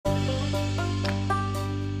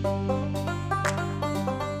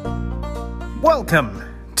Welcome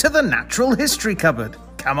to the Natural History Cupboard.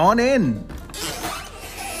 Come on in.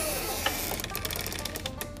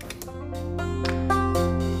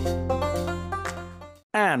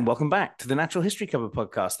 And welcome back to the Natural History Cupboard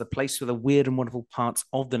podcast, the place where the weird and wonderful parts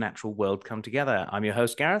of the natural world come together. I'm your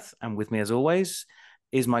host, Gareth, and with me, as always,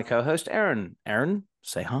 is my co-host, Aaron. Aaron,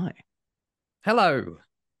 say hi. Hello.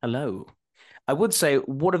 Hello. I would say,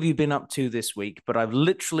 what have you been up to this week? But I've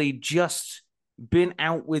literally just been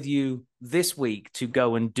out with you this week to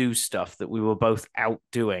go and do stuff that we were both out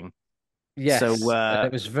doing. Yes, so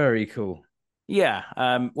it was very cool. Yeah.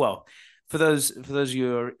 Well, for those of you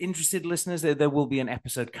who are interested listeners, there will be an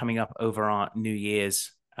episode coming up over our New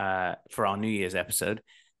Year's for our New Year's episode,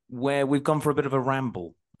 where we've gone for a bit of a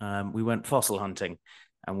ramble. We went fossil hunting,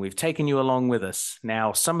 and we've taken you along with us.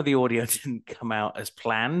 Now, some of the audio didn't come out as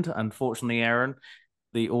planned, unfortunately, Aaron.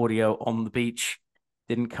 The audio on the beach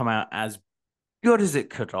didn't come out as good as it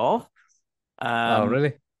could have. Oh,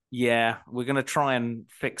 really? Yeah, we're going to try and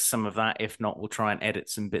fix some of that. If not, we'll try and edit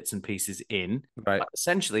some bits and pieces in. Right. But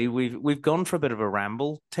essentially, we've gone for a bit of a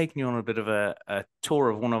ramble, taken you on a bit of a tour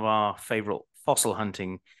of one of our favorite fossil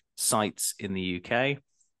hunting sites in the UK,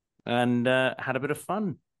 and had a bit of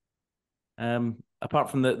fun. Apart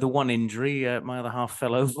from the one injury, my other half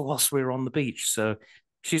fell over whilst we were on the beach, so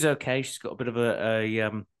she's okay. She's got a bit of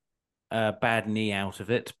a bad knee out of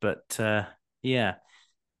it, but yeah,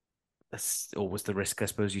 that's always the risk, I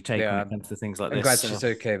suppose, you take when it comes to things like this. I'm glad she's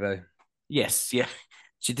okay, though. Yes, yeah,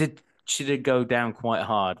 she did go down quite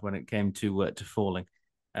hard when it came to falling.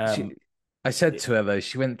 I said to her, though,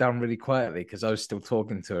 she went down really quietly because I was still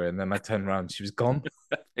talking to her, and then I turned around, she was gone.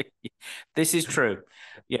 This is true.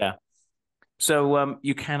 Yeah. So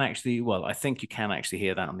you can actually, well, I think you can actually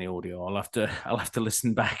hear that on the audio. I'll have to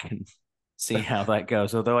listen back and see how that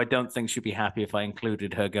goes. Although I don't think she'd be happy if I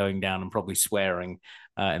included her going down and probably swearing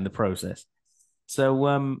in the process.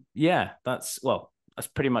 So yeah, that's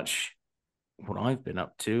pretty much what I've been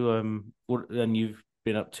up to. And you've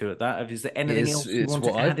been up to at that. Is there anything else you want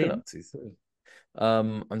to add in? Up to.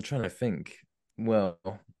 I'm trying to think. Well,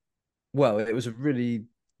 it was a really,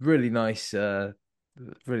 really nice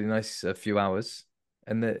few hours,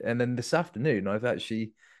 and then this afternoon I've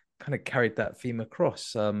actually kind of carried that theme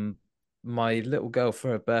across. My little girl, for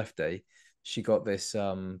her birthday, she got this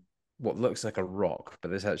what looks like a rock, but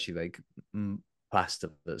there's actually like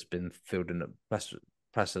plaster that's been filled in a plaster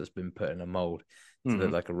that's been put in a mold to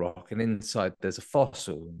look like a rock, and inside there's a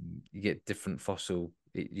fossil. You get different fossil.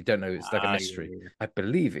 You don't know, it's like a mystery. Yeah. I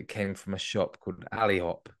believe it came from a shop called Alley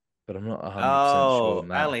Hop, but I'm not 100% sure on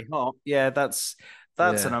that. Alley Hop, yeah, that's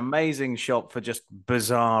an amazing shop for just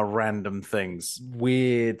bizarre random things,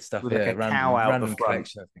 weird stuff. With like a cow out random the front.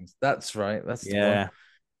 Collection of things. That's right. That's the one.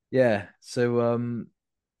 Yeah. So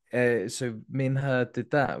so me and her did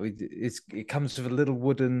that. It comes with a little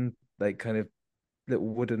wooden, like kind of little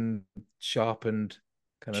wooden sharpened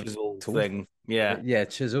kind chisel of tool thing. Yeah,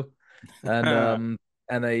 chisel, and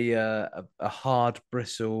and a hard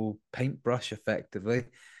bristle paintbrush, effectively.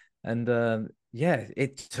 And yeah,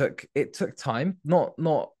 it took time, not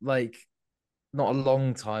a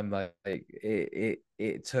long time. Like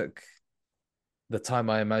it took the time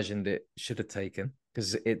I imagined it should have taken,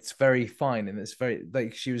 because it's very fine, and it's very,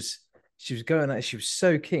 like, she was going at it, she was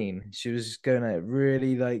so keen, she was going at it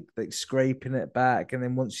really, like scraping it back, and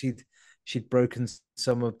then once she'd broken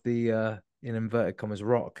some of the in inverted commas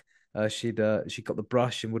rock, she got the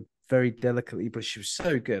brush and would very delicately, but she was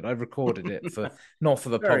so good. I recorded it for not for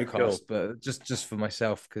the podcast, but just for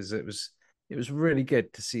myself, because it was really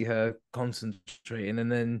good to see her concentrating. And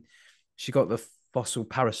then she got the fossil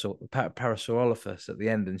Parasaurolophus at the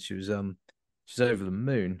end, and she's over the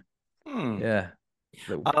moon. Yeah,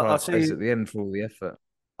 little prize at the end for all the effort.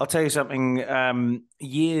 I'll tell you something.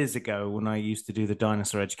 Years ago, when I used to do the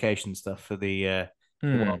dinosaur education stuff for the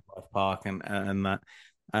wildlife park and that,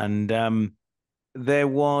 and there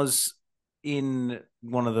was, in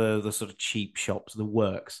one of the sort of cheap shops, the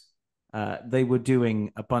Works, they were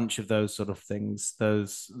doing a bunch of those sort of things,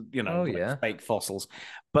 those, fake fossils,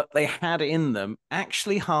 but they had in them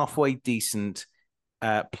actually halfway decent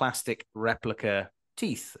plastic replica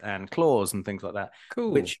teeth and claws and things like that,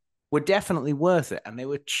 which were definitely worth it, and they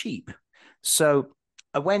were cheap. So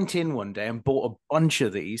I went in one day and bought a bunch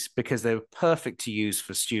of these because they were perfect to use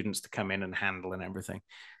for students to come in and handle and everything.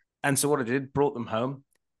 And so what I did, brought them home,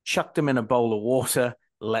 chucked them in a bowl of water,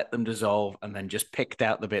 let them dissolve, and then just picked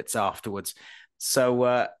out the bits afterwards.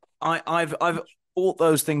 So I've bought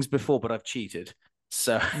those things before, but I've cheated.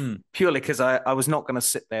 So purely because I was not going to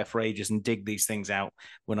sit there for ages and dig these things out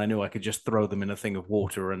when I knew I could just throw them in a thing of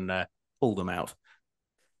water and pull them out.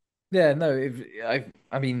 Yeah, no,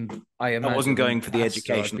 I mean, I I wasn't imagine in going the for the past,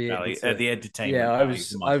 so I'd education be able value, to. the Yeah, entertainment value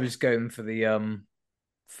for my I thing. was going for the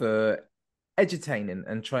for edutaining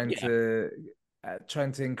and Yeah,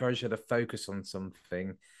 trying to encourage her to focus on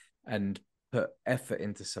something and put effort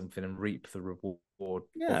into something and reap the reward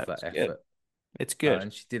yeah, of that it's good. effort. It's good.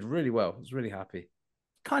 And she did really well. I was really happy.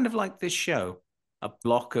 Kind of like this show, a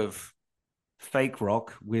block of fake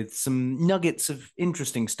rock with some nuggets of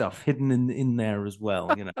interesting stuff hidden in there as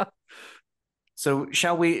well, you know. So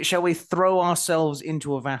shall we throw ourselves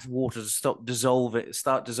into a vat of water to start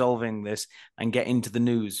dissolving this and get into the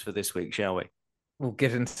news for this week, shall we? We'll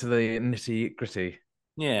get into the nitty gritty.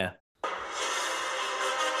 Yeah.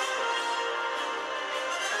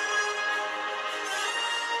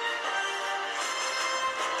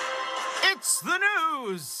 It's the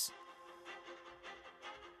news!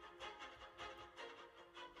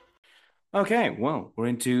 Okay, well, we're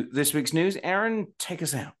into this week's news. Aaron, take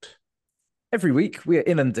us out. Every week, we are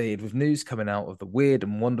inundated with news coming out of the weird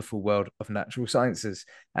and wonderful world of natural sciences.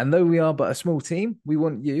 And though we are but a small team, we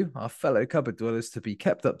want you, our fellow cupboard dwellers, to be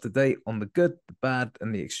kept up to date on the good, the bad,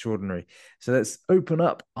 and the extraordinary. So let's open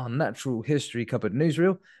up our natural history cupboard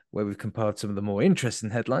newsreel, where we've compiled some of the more interesting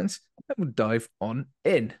headlines, and we'll dive on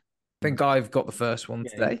in. I think I've got the first one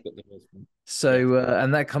Yeah, today. you've got the first one. Yeah. So,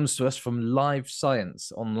 and that comes to us from Live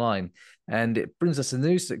Science Online. And it brings us the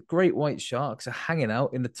news that great white sharks are hanging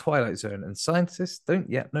out in the twilight zone, and scientists don't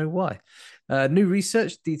yet know why. New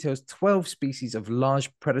research details 12 species of large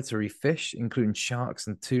predatory fish, including sharks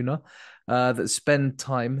and tuna, that spend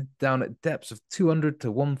time down at depths of 200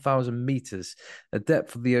 to 1,000 meters, a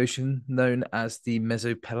depth of the ocean known as the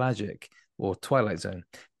mesopelagic or twilight zone.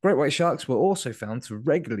 Great white sharks were also found to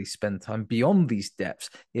regularly spend time beyond these depths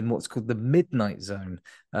in what's called the midnight zone,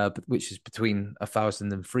 which is between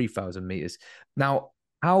 1,000 and 3,000 meters. Now,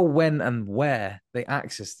 how, when, and where they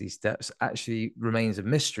access these depths actually remains a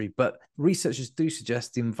mystery, but researchers do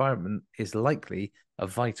suggest the environment is likely a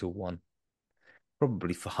vital one.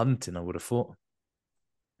 Probably for hunting, I would have thought.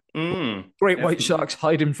 Great white Definitely. sharks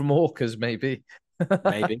hiding from orcas, maybe.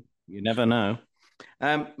 Maybe. You never know.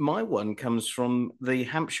 My one comes from the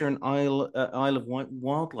Hampshire and Isle of Wight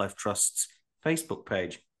Wildlife Trust's Facebook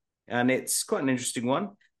page, and it's quite an interesting one.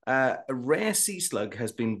 A rare sea slug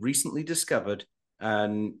has been recently discovered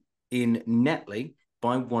in Netley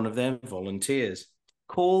by one of their volunteers,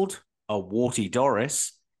 called a warty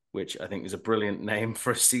doris, which I think is a brilliant name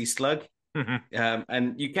for a sea slug.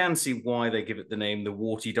 And you can see why they give it the name the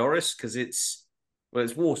warty doris, because it's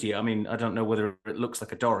warty. I mean, I don't know whether it looks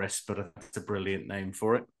like a Doris, but it's a brilliant name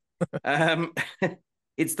for it. Um,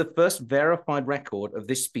 it's the first verified record of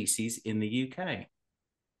this species in the UK.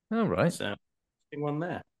 All right. So, one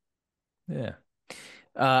there. Yeah.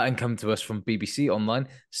 And come to us from BBC Online.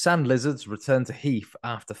 Sand lizards return to Heath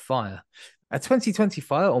after fire. A 2020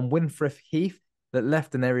 fire on Winfrith Heath that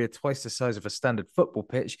left an area twice the size of a standard football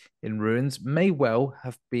pitch in ruins may well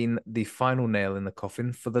have been the final nail in the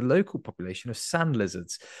coffin for the local population of sand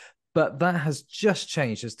lizards. But that has just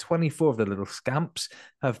changed as 24 of the little scamps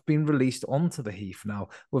have been released onto the heath now,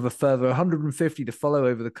 with a further 150 to follow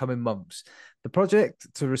over the coming months. The project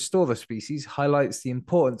to restore the species highlights the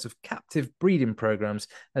importance of captive breeding programs,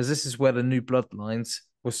 as this is where the new bloodlines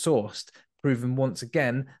were sourced, proving once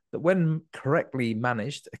again that when correctly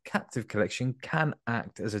managed, a captive collection can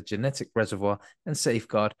act as a genetic reservoir and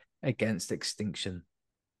safeguard against extinction.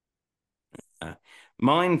 Uh,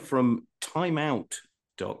 Mine from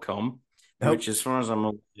timeout.com, Nope. which, as far as I'm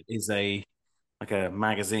aware, is a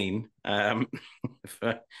magazine,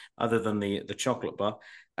 for, other than the chocolate bar.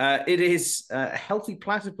 It is a healthy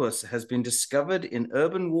platypus has been discovered in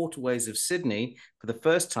urban waterways of Sydney for the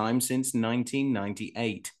first time since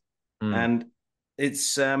 1998, Mm. and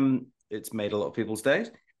it's made a lot of people's days.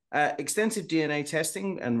 Extensive DNA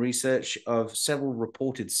testing and research of several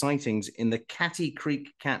reported sightings in the Catty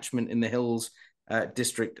Creek catchment in the Hills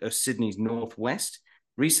district of Sydney's northwest.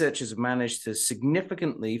 Researchers have managed to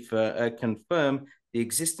significantly confirm the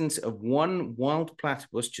existence of one wild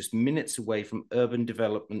platypus just minutes away from urban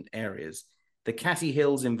development areas. The Catty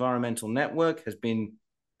Hills Environmental Network has been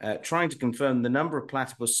trying to confirm the number of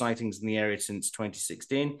platypus sightings in the area since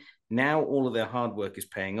 2016. Now all of their hard work is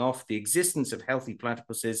paying off. The existence of healthy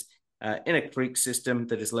platypuses in a creek system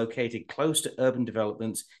that is located close to urban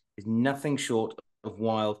developments is nothing short of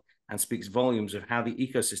wild and speaks volumes of how the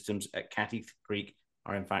ecosystems at Catty Creek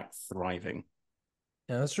are in fact thriving.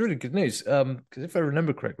 Yeah, that's really good news. Because if I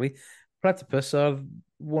remember correctly, platypus are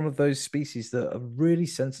one of those species that are really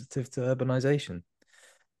sensitive to urbanization.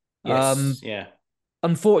 Yes, Um, yeah.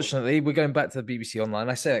 Unfortunately, we're going back to the BBC Online.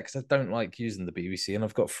 I say it because I don't like using the BBC, and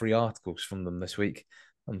I've got free articles from them this week.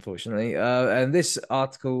 unfortunately. And this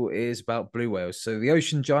article is about blue whales. So the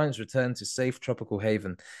ocean giants return to safe tropical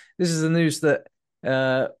haven. This is the news that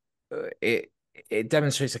uh, it it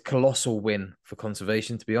demonstrates a colossal win for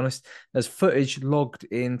conservation, to be honest, as footage logged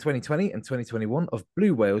in 2020 and 2021 of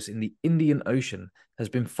blue whales in the Indian Ocean has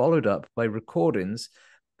been followed up by recordings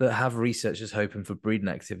that have researchers hoping for breeding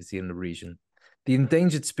activity in the region. The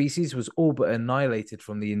endangered species was all but annihilated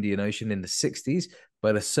from the Indian Ocean in the 60s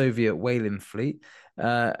by the Soviet whaling fleet,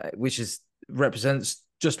 which represents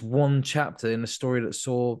just one chapter in a story that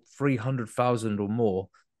saw 300,000 or more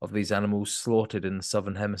of these animals slaughtered in the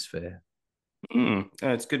southern hemisphere.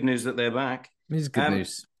 It's good news that they're back. It is good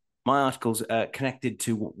news. My article's connected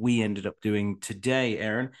to what we ended up doing today,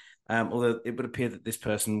 Aaron. Although it would appear that this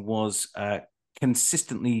person was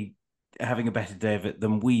consistently having a better day of it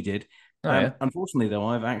than we did. Unfortunately, though,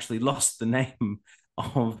 I've actually lost the name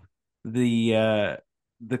of the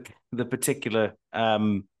particular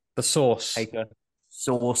the source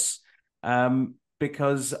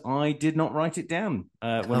because I did not write it down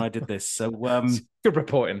when I did this. So good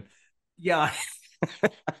reporting. Yeah,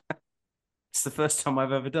 it's the first time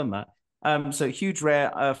I've ever done that. So huge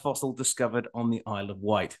rare fossil discovered on the Isle of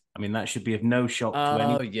Wight. I mean, that should be of no shock to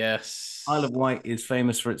anyone. Oh, yes. Isle of Wight is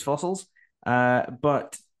famous for its fossils,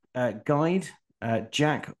 but guide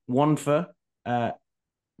Jack Wanfer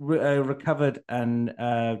recovered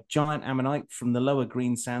an giant ammonite from the lower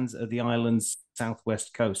green sands of the island's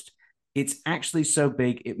southwest coast. It's actually so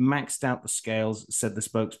big, it maxed out the scales, said the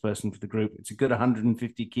spokesperson for the group. It's a good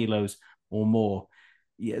 150 kilos or more.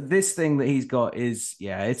 Yeah, this thing that he's got is,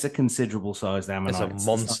 it's a considerable sized ammonite. It's a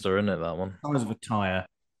monster, isn't it, that one? Size of a tire.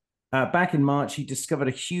 Back in March, he discovered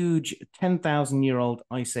a huge 10,000-year-old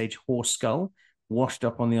Ice Age horse skull washed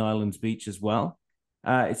up on the island's beach as well.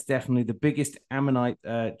 It's definitely the biggest ammonite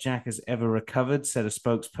Jack has ever recovered, said a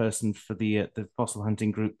spokesperson for the fossil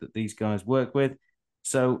hunting group that these guys work with.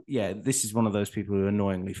 So, this is one of those people who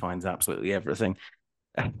annoyingly finds absolutely everything.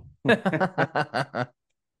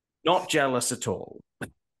 Not jealous at all.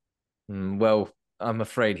 Well, I'm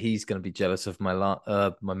afraid he's going to be jealous of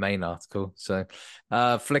my main article. So,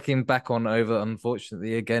 flicking back on over,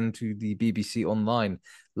 unfortunately, again to the BBC Online.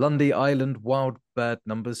 Lundy Island wild bird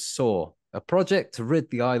numbers soar. A project to rid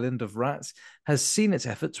the island of rats has seen its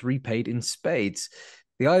efforts repaid in spades.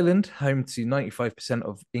 The island, home to 95%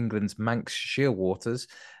 of England's Manx shearwaters,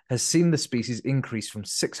 has seen the species increase from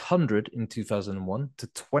 600 in 2001 to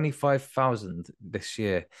 25,000 this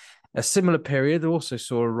year. A similar period also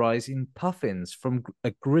saw a rise in puffins from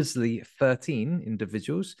a grisly 13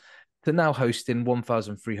 individuals to now hosting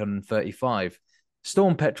 1,335.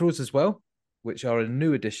 Storm petrels as well, which are a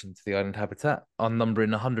new addition to the island habitat, are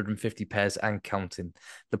numbering 150 pairs and counting.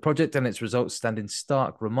 The project and its results stand in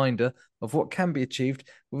stark reminder of what can be achieved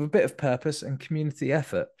with a bit of purpose and community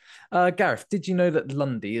effort. Gareth, did you know that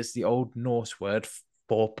Lundy is the Old Norse word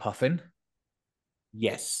for puffin?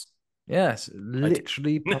 Yes. Yes,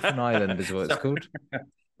 literally Puffin Island is what it's called.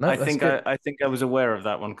 No, I think I was aware of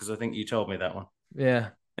that one because I think you told me that one. Yeah.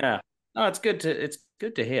 No, it's good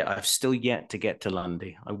to hear. I've still yet to get to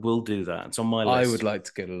Lundy. I will do that. It's on my list. I would like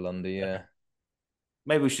to go to Lundy, yeah.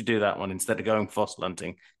 Maybe we should do that one instead of going fossil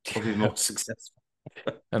hunting. Probably more successful.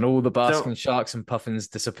 And all the basking sharks and puffins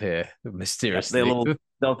disappear mysteriously. Yeah,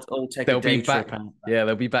 they'll all take a day back. trip. Yeah,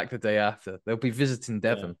 they'll be back the day after. They'll be visiting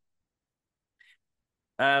Devon.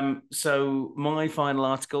 So my final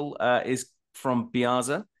article is from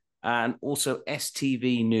Biaza and also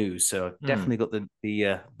STV News. So I've definitely got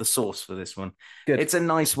the source for this one. Good. It's a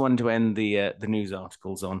nice one to end the news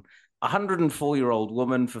articles on. A 104-year-old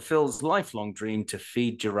woman fulfills lifelong dream to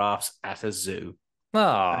feed giraffes at a zoo.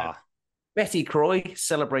 Betty Croy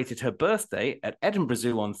celebrated her birthday at Edinburgh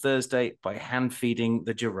Zoo on Thursday by hand-feeding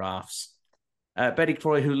the giraffes. Betty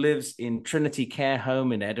Croy, who lives in Trinity Care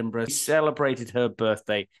Home in Edinburgh, celebrated her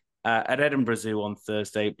birthday at Edinburgh Zoo on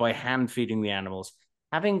Thursday by hand-feeding the animals.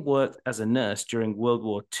 Having worked as a nurse during World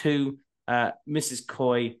War II, Mrs.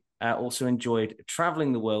 Coy also enjoyed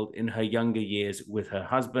traveling the world in her younger years with her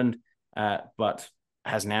husband, but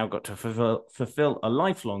has now got to fulfill a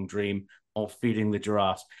lifelong dream of feeding the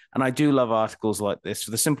giraffes. And I do love articles like this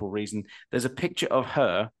for the simple reason there's a picture of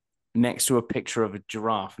her next to a picture of a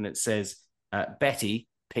giraffe, and it says, Betty,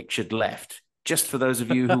 pictured left, just for those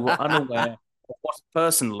of you who are unaware of what a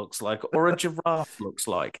person looks like or a giraffe looks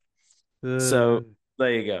like. So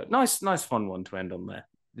there you go. Nice fun one to end on there.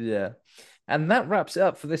 Yeah. And that wraps it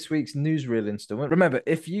up for this week's newsreel installment. Remember,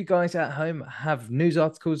 if you guys at home have news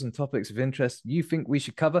articles and topics of interest you think we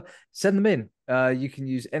should cover, send them in. You can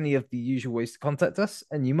use any of the usual ways to contact us,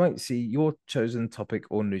 and you might see your chosen topic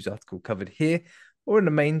or news article covered here or in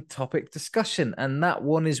the main topic discussion. And that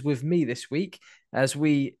one is with me this week as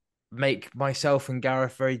we make myself and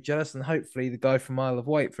Gareth very jealous, and hopefully the guy from Isle of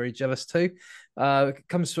Wight very jealous too. It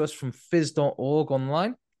comes to us from fizz.org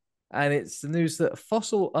online. And it's the news that a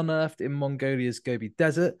fossil unearthed in Mongolia's Gobi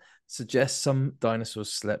Desert suggests some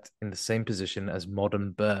dinosaurs slept in the same position as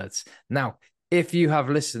modern birds. Now, if you have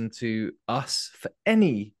listened to us for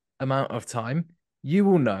any amount of time, you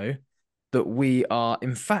will know that we are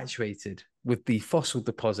infatuated with the fossil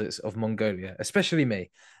deposits of Mongolia, especially me.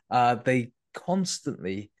 They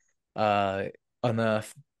constantly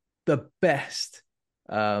unearth the best,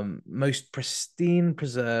 most pristine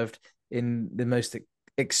preserved in the most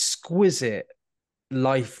exquisite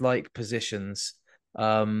lifelike positions.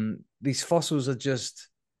 These fossils are just,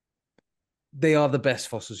 they are the best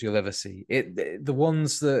fossils you'll ever see. The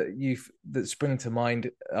ones that spring to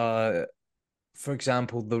mind, for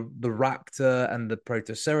example, the raptor and the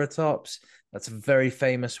protoceratops. That's a very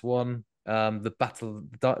famous one. The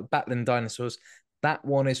battling dinosaurs. That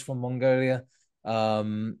one is from Mongolia.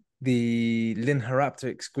 The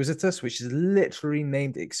Linharaptor exquisitus, which is literally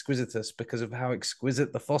named exquisitus because of how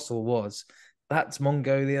exquisite the fossil was. That's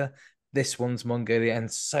Mongolia. This one's Mongolia,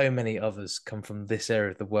 and so many others come from this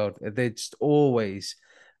area of the world. They're just always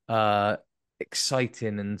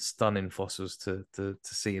exciting and stunning fossils to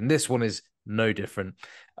see. And this one is no different.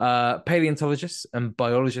 Paleontologists and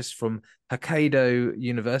biologists from Hokkaido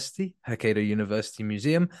University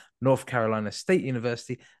Museum, North Carolina State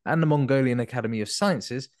University, and the Mongolian Academy of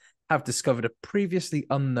Sciences have discovered a previously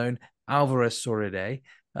unknown Alvarezsauridae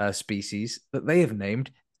species that they have named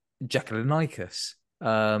Jacalinicus,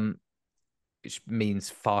 which means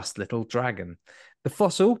fast little dragon. The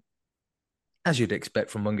fossil, as you'd expect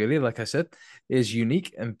from Mongolia, like I said, is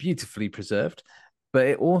unique and beautifully preserved, but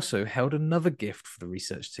it also held another gift for the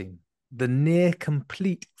research team. The near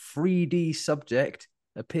complete 3D subject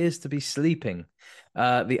appears to be sleeping.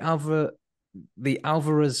 The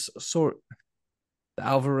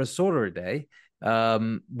Alvarezsauridae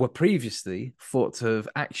were previously thought to have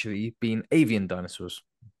actually been avian dinosaurs,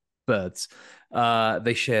 birds.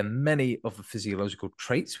 They share many of the physiological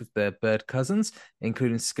traits with their bird cousins,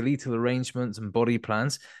 including skeletal arrangements and body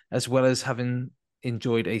plans, as well as having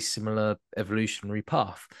enjoyed a similar evolutionary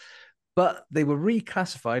path. But they were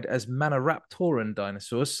reclassified as Maniraptoran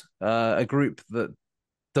dinosaurs, a group that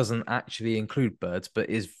doesn't actually include birds, but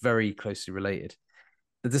is very closely related.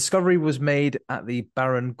 The discovery was made at the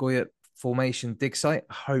Barangoyat Formation dig site.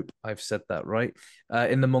 I hope I've said that right.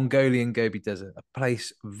 In the Mongolian Gobi Desert, a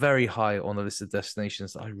place very high on the list of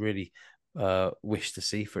destinations that I really wish to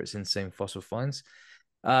see for its insane fossil finds.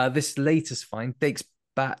 This latest find dates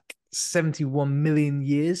back 71 million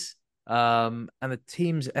years. And the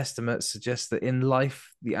team's estimates suggest that in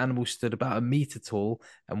life, the animal stood about a meter tall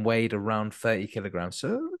and weighed around 30 kilograms.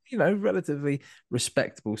 So, relatively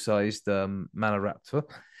respectable sized Maniraptor.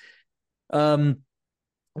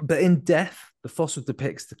 But in death, the fossil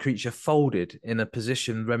depicts the creature folded in a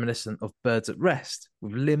position reminiscent of birds at rest,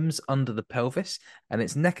 with limbs under the pelvis and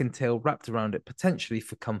its neck and tail wrapped around it, potentially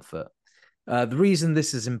for comfort. The reason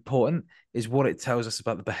this is important is what it tells us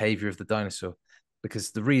about the behavior of the dinosaur,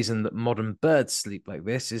 because the reason that modern birds sleep like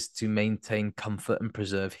this is to maintain comfort and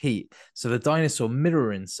preserve heat. So the dinosaur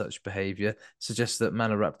mirroring such behavior suggests that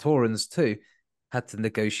Maniraptorans too had to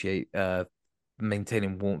negotiate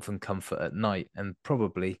maintaining warmth and comfort at night, and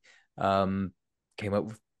probably came up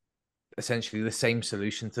with essentially the same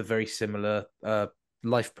solution to very similar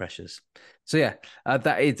life pressures. So yeah,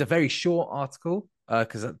 that is a very short article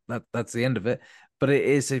because that's the end of it, but it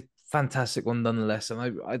is a fantastic one nonetheless,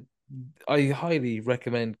 and I highly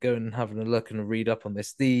recommend going and having a look and read up on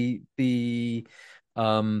this. The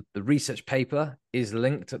research paper is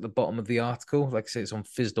linked at the bottom of the article. Like I say, it's on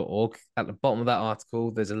fizz.org. At the bottom of that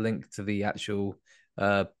article, there's a link to the actual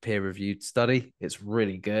peer-reviewed study. It's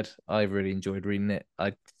really good. I really enjoyed reading it.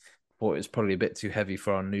 I thought it was probably a bit too heavy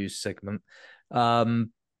for our news segment.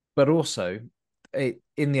 But also,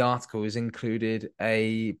 in the article is included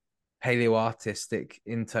a paleoartistic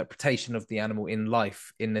interpretation of the animal in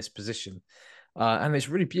life in this position. And it's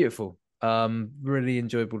really beautiful. Really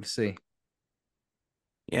enjoyable to see.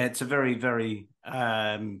 Yeah, it's a very, very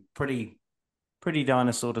pretty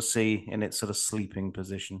dinosaur to see in its sort of sleeping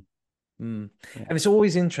position. Yeah. And it's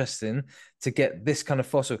always interesting to get this kind of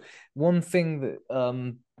fossil. One thing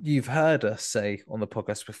that you've heard us say on the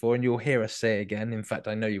podcast before, and you'll hear us say again, in fact,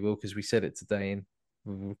 I know you will because we said it today and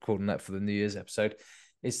we're recording that for the New Year's episode,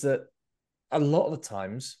 is that a lot of the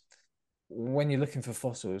times when you're looking for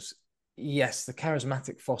fossils, yes, the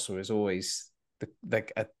charismatic fossil is always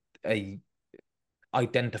a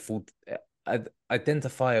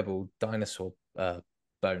identifiable dinosaur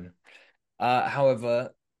bone.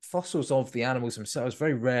 However, fossils of the animals themselves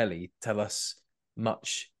very rarely tell us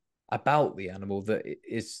much about the animal that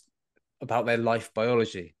is about their life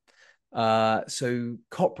biology. So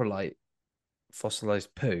coprolite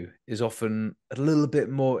fossilized poo is often a little bit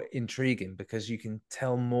more intriguing because you can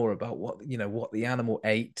tell more about what the animal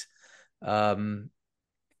ate, um,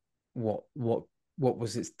 what what what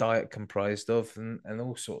was its diet comprised of, and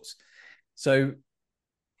all sorts. So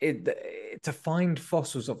to find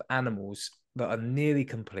fossils of animals that are nearly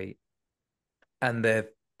complete and they're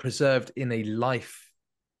preserved in a life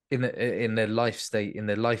in their life state, in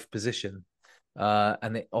their life position,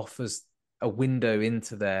 and it offers a window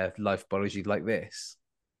into their life biology like this,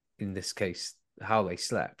 in this case how they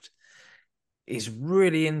slept, is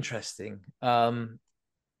really interesting. I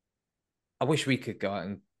wish we could go out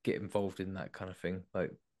and get involved in that kind of thing, like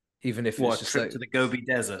even if it's What, a just trip like, to the Gobi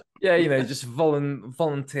Desert? yeah, just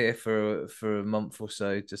volunteer for a month or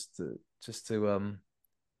so, just to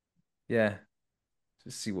yeah,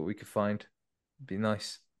 just see what we could find. It'd be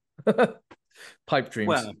nice. Pipe dreams.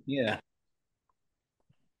 Well, yeah,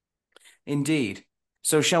 indeed.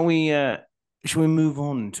 So shall we move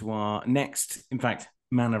on to our next, in fact,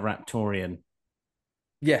 Manoraptorian?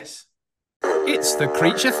 Yes. It's the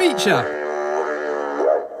creature feature.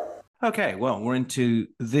 Okay, well, we're into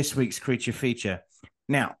this week's creature feature.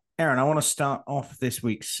 Now, Aaron, I want to start off this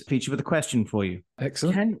week's feature with a question for you.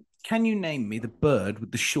 Excellent. Can you name me the bird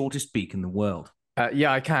with the shortest beak in the world?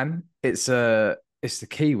 Yeah, I can. It's the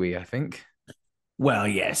kiwi, I think. Well,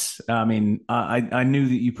 yes. I mean, I knew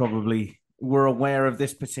that you probably were aware of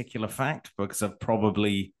this particular fact because I've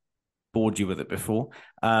probably bored you with it before.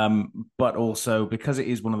 But also because it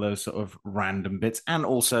is one of those sort of random bits, and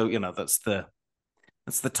also,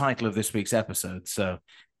 that's the title of this week's episode. So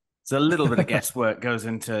it's a little bit of guesswork goes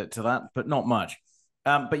into that, but not much.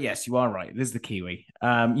 But yes, you are right. It is the kiwi.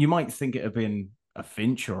 You might think it had been a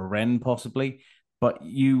finch or a wren, possibly, but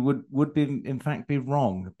you would be in fact be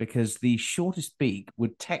wrong because the shortest beak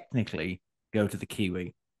would technically go to the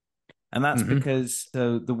kiwi, and that's because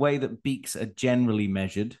the way that beaks are generally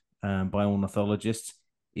measured by ornithologists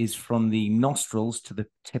is from the nostrils to the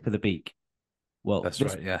tip of the beak. Well, That's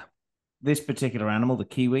right. Yeah. this particular animal, the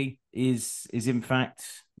kiwi, is in fact,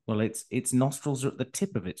 well, its nostrils are at the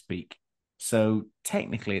tip of its beak. So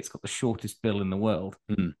technically, it's got the shortest bill in the world.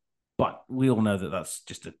 But we all know that that's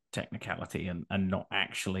just a technicality and not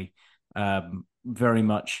actually very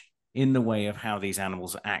much in the way of how these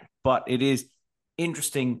animals act. But it is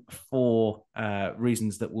interesting for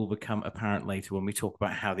reasons that will become apparent later when we talk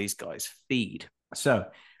about how these guys feed. So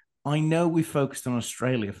I know we focused on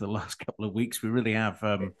Australia for the last couple of weeks. We really have.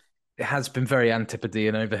 It has been very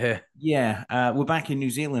Antipodean over here. Yeah, we're back in New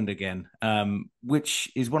Zealand again,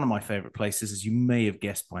 which is one of my favorite places, as you may have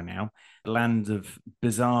guessed by now. Land of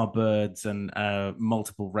bizarre birds and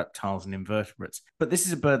multiple reptiles and invertebrates. But this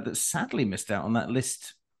is a bird that sadly missed out on that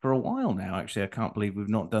list for a while now. Actually, I can't believe we've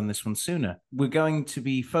not done this one sooner. We're going to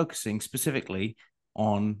be focusing specifically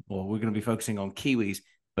we're going to be focusing on kiwis,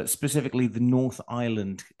 but specifically the North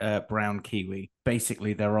Island brown kiwi.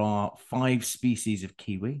 Basically, there are 5 species of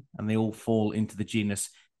kiwi, and they all fall into the genus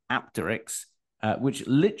Apteryx, which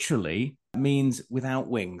literally means without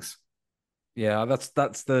wings. Yeah, that's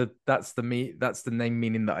the name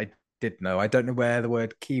meaning that I did know. I don't know where the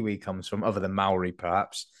word kiwi comes from, other than Maori,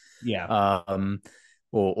 perhaps. Yeah.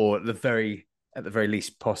 Or at the very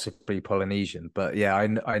least, possibly Polynesian. But yeah,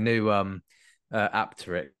 I knew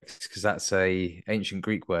Apteryx because that's a ancient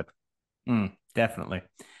Greek word. Definitely.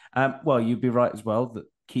 Well, you'd be right as well that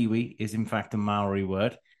kiwi is in fact a Maori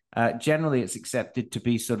word. Generally, it's accepted to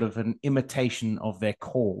be sort of an imitation of their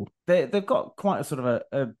call. They've got quite a sort of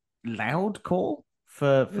a loud call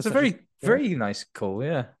for It's a very nice call,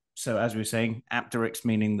 yeah. So as we were saying, Apteryx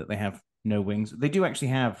meaning that they have no wings. They do actually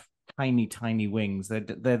have tiny wings. They're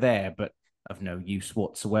there, but of no use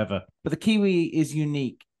whatsoever. But the kiwi is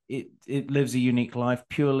unique. It lives a unique life,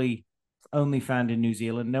 purely only found in New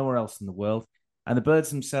Zealand, nowhere else in the world. And the birds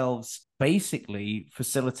themselves basically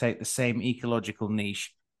facilitate the same ecological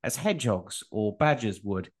niche as hedgehogs or badgers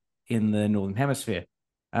would in the Northern Hemisphere.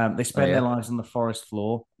 They spend their lives on the forest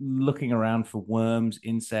floor, looking around for worms,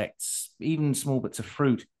 insects, even small bits of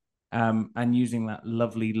fruit, and using that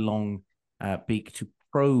lovely long beak to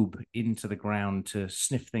probe into the ground to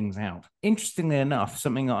sniff things out. Interestingly enough,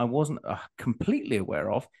 something that I wasn't completely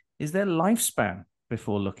aware of is their lifespan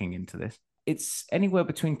before looking into this. It's anywhere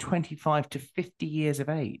between 25 to 50 years of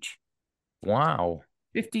age. Wow.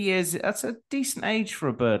 50 years, that's a decent age for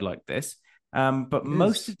a bird like this. But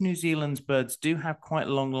most of New Zealand's birds do have quite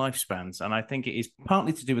long lifespans. And I think it is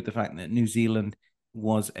partly to do with the fact that New Zealand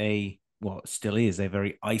was a well, it still is a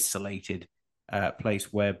very isolated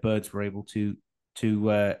place where birds were able to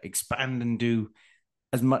expand and do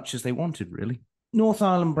as much as they wanted, really. North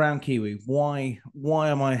Island brown kiwi. Why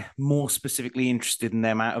am I more specifically interested in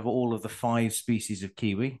them out of all of the five species of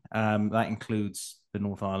kiwi? That includes the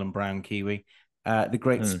North Island brown kiwi, the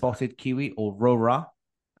great spotted kiwi or rora,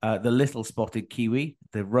 the little spotted kiwi,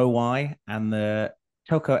 the roi, and the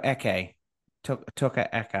tokaeke.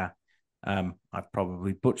 Tokaeka. I've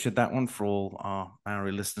probably butchered that one for all our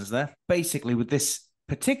Maori listeners there. Basically, with this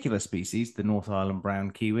particular species, the North Island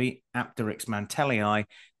brown kiwi, Apteryx mantellii,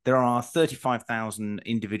 there are 35,000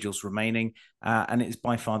 individuals remaining, and it is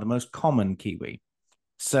by far the most common kiwi.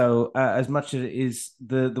 So, as much as it is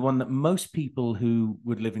the one that most people who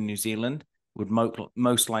would live in New Zealand would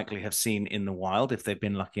most likely have seen in the wild if they've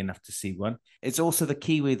been lucky enough to see one, it's also the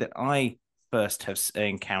kiwi that I first have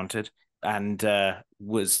encountered and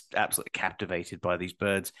was absolutely captivated by these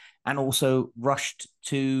birds, and also rushed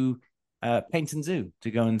to Paynton Zoo to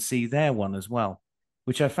go and see their one as well,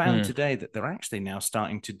 which I found today that they're actually now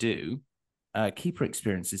starting to do keeper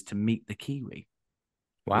experiences to meet the kiwi.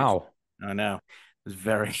 Wow. I know. It was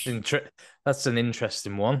very That's an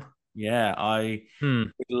interesting one. Yeah, I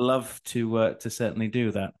would love to certainly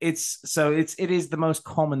do that. It is the most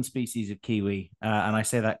common species of kiwi, and I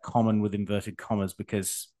say that common with inverted commas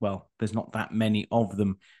because, well, there's not that many of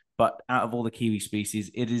them. But out of all the kiwi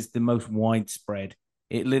species, it is the most widespread.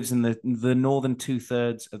 It lives in the northern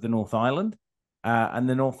two-thirds of the North Island, and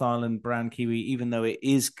the North Island brown kiwi, even though it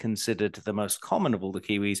is considered the most common of all the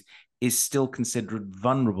kiwis, is still considered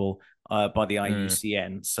vulnerable by the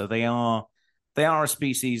IUCN. So they are a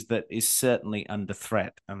species that is certainly under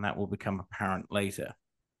threat, and that will become apparent later.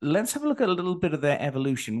 Let's have a look at a little bit of their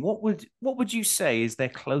evolution. What would you say is their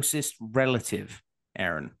closest relative,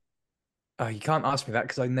 Aaron? Oh, you can't ask me that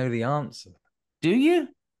because I know the answer. Do you?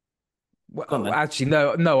 Well, actually,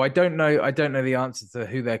 no, I don't know. I don't know the answer to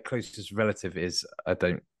who their closest relative is. I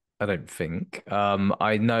don't think.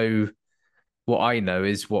 I know what I know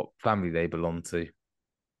is what family they belong to.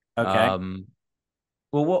 Okay.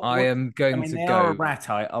 Well, I am going to they go. are a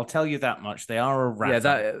ratite. I'll tell you that much. They are a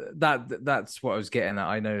ratite. Yeah, that's what I was getting at.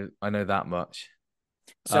 I know that much.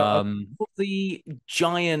 So of the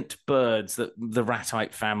giant birds that the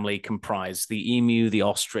ratite family comprise, the emu, the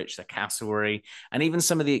ostrich, the cassowary, and even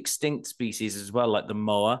some of the extinct species as well, like the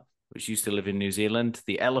moa, which used to live in New Zealand,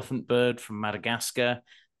 the elephant bird from Madagascar,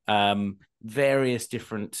 various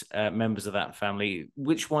different members of that family.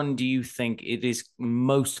 Which one do you think it is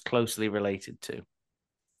most closely related to?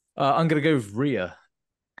 I'm going to go with Rhea.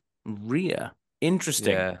 Rhea.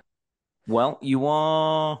 Interesting. Yeah. Well, you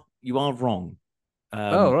are wrong.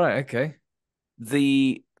 Oh, right. Okay.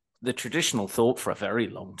 The traditional thought for a very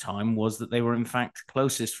long time was that they were in fact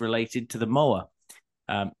closest related to the moa.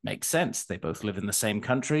 Makes sense. They both live in the same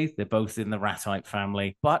country. They're both in the ratite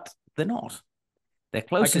family, but they're not. They're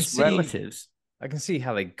closest relatives. I can see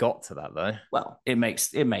how they got to that, though. Well, it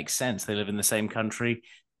makes sense. They live in the same country,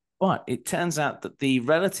 but it turns out that the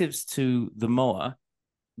relatives to the moa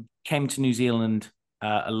came to New Zealand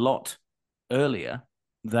a lot earlier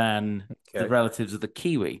than the relatives of the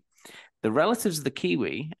kiwi. The relatives of the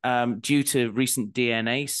kiwi, due to recent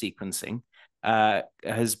DNA sequencing,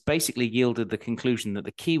 has basically yielded the conclusion that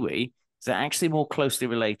the kiwi is actually more closely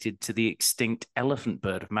related to the extinct elephant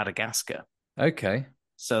bird of Madagascar. Okay.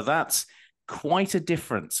 So that's quite a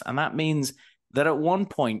difference. And that means that at one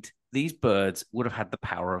point, these birds would have had the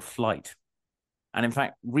power of flight. And in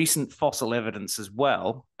fact, recent fossil evidence as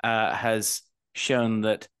well has shown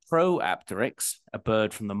that Proapteryx, a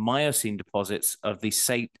bird from the Miocene deposits of the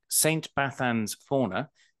Saint Bathans fauna,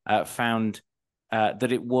 found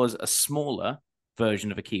that it was a smaller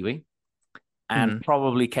version of a kiwi and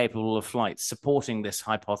probably capable of flight, supporting this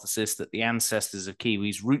hypothesis that the ancestors of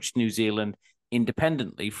kiwis reached New Zealand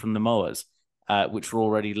independently from the moas, which were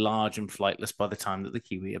already large and flightless by the time that the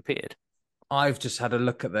kiwi appeared. I've just had a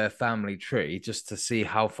look at their family tree just to see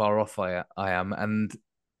how far off I am, and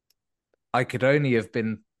I could only have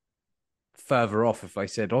been further off if I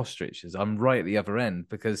said ostriches. I'm right at the other end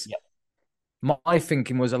because my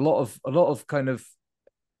thinking was a lot of kind of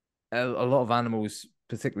a lot of animals,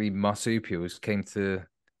 particularly marsupials, came to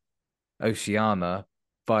Oceania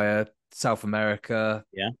via South America,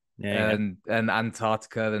 and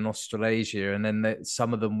Antarctica, and Australasia, and then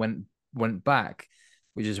some of them went back,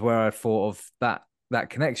 which is where I thought of that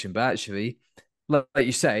connection. But actually, like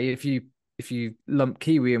you say, if you lump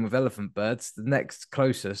kiwi in with elephant birds, the next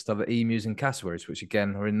closest are the emus and cassowaries, which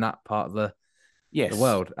again are in that part of the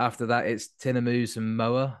world. After that, it's tinamous and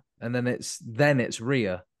moa, and then it's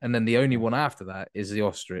rhea, and then the only one after that is the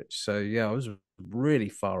ostrich. So yeah, I was really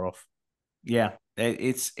far off. Yeah,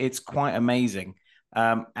 it's quite amazing.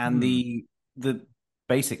 And Hmm. the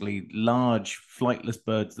basically large flightless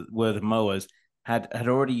birds that were the moas had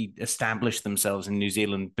already established themselves in New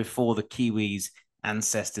Zealand before the Kiwis'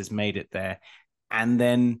 ancestors made it there. And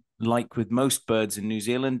then, like with most birds in New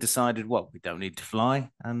Zealand, decided, well, we don't need to fly,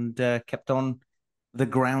 and kept on the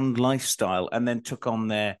ground lifestyle, and then took on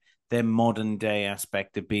their modern day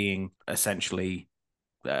aspect of being essentially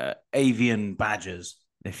avian badgers,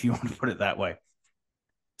 if you want to put it that way.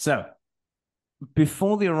 So,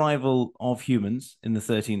 before the arrival of humans in the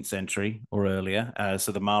 13th century or earlier,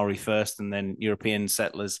 so the Maori first and then European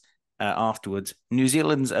settlers afterwards, New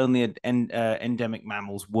Zealand's only endemic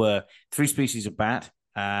mammals were three species of bat,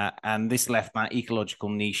 and this left that ecological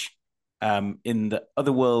niche in the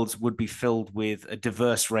other worlds would be filled with a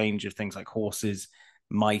diverse range of things like horses,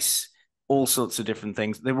 mice, all sorts of different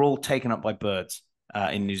things. They were all taken up by birds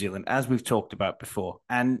in New Zealand, as we've talked about before,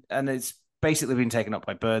 and it's basically been taken up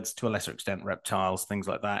by birds, to a lesser extent reptiles, things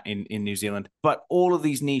like that in New Zealand. But all of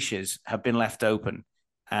these niches have been left open,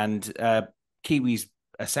 and Kiwis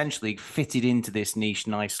essentially fitted into this niche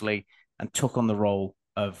nicely and took on the role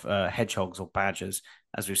of hedgehogs or badgers,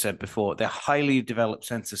 as we said before. They're highly developed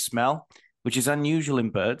sense of smell, which is unusual in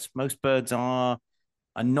birds. Most birds are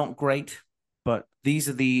not great, but these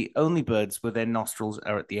are the only birds where their nostrils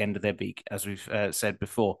are at the end of their beak, as we've said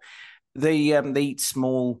before. They eat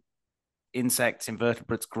small insects,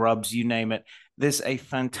 invertebrates, grubs, you name it. There's a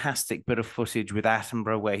fantastic bit of footage with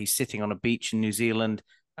Attenborough where he's sitting on a beach in New Zealand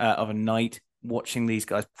of a night watching these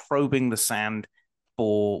guys probing the sand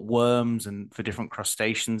for worms and for different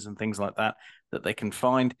crustaceans and things like that that they can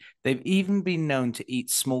find. They've even been known to eat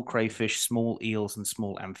small crayfish, small eels, and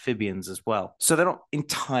small amphibians as well. So they're not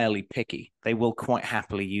entirely picky. They will quite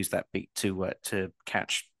happily use that beak to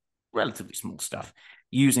catch relatively small stuff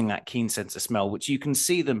using that keen sense of smell, which you can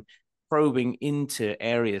see them probing into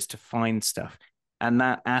areas to find stuff. And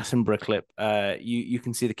that Attenborough clip, you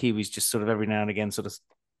can see the Kiwis just sort of every now and again sort of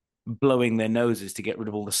blowing their noses to get rid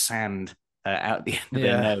of all the sand out the end of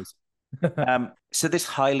their Yeah. nose. So this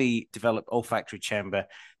highly developed olfactory chamber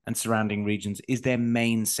and surrounding regions is their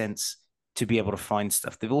main sense to be able to find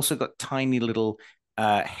stuff. They've also got tiny little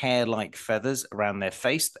hair-like feathers around their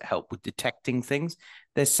face that help with detecting things.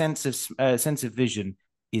 Their sense of vision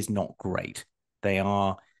is not great. They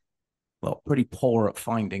are pretty poor at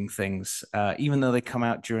finding things, even though they come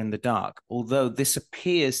out during the dark. Although this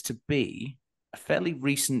appears to be a fairly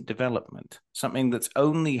recent development, something that's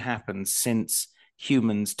only happened since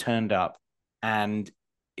humans turned up and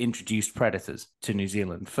introduced predators to New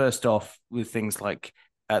Zealand. First off, with things like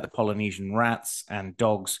the Polynesian rats and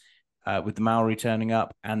dogs, with the Maori turning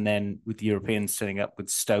up, and then with the Europeans turning up with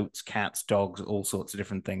stoats, cats, dogs, all sorts of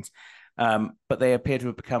different things. But they appear to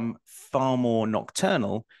have become far more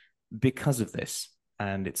nocturnal because of this.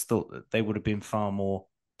 And it's thought that they would have been far more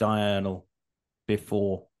diurnal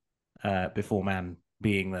before before man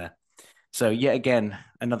being there. So yet again,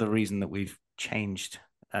 another reason that we've changed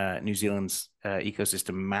New Zealand's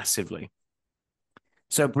ecosystem massively.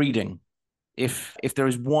 So breeding. If there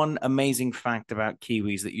is one amazing fact about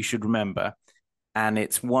Kiwis that you should remember, and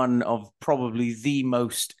it's one of probably the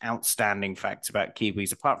most outstanding facts about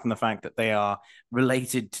Kiwis, apart from the fact that they are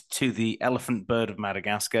related to the elephant bird of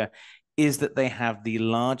Madagascar, is that they have the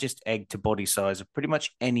largest egg to body size of pretty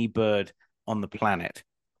much any bird on the planet.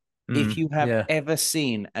 If you have Yeah. ever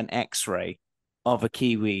seen an X-ray of a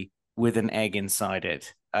Kiwi with an egg inside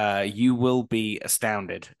it, you will be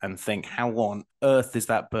astounded and think, how on earth is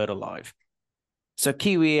that bird alive? So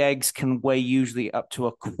kiwi eggs can weigh usually up to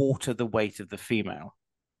a quarter the weight of the female.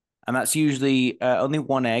 And that's usually only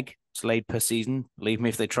one egg. It's laid per season. Believe me,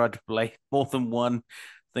 if they tried to lay more than one,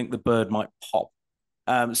 I think the bird might pop.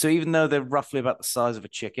 So even though they're roughly about the size of a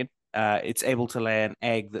chicken, it's able to lay an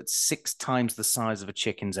egg that's 6 times the size of a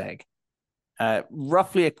chicken's egg.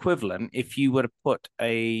 Roughly equivalent if you were to put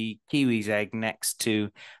a kiwi's egg next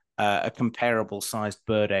to a comparable sized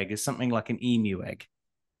bird egg is something like an emu egg,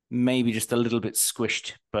 maybe just a little bit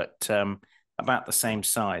squished, but about the same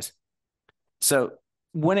size. So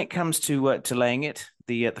when it comes to laying it,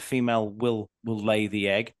 the female will lay the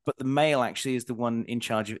egg, but the male actually is the one in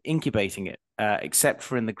charge of incubating it, except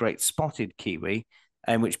for in the great spotted kiwi,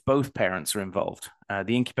 in which both parents are involved.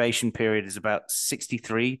 The incubation period is about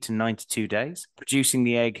 63 to 92 days. Producing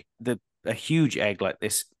the egg, a huge egg like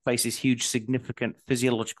this faces huge significant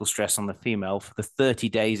physiological stress on the female for the 30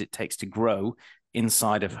 days it takes to grow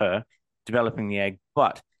inside of her, developing the egg.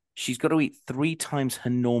 But she's got to eat 3 times her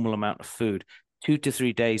normal amount of food, 2 to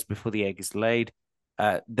 3 days before the egg is laid.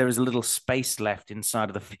 There is a little space left inside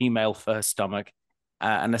of the female first stomach,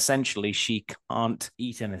 and essentially she can't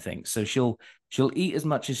eat anything. So she'll eat as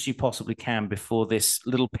much as she possibly can before this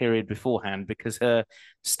little period beforehand, because her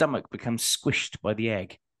stomach becomes squished by the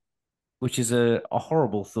egg, which is a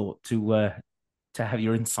horrible thought to have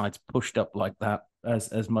your insides pushed up like that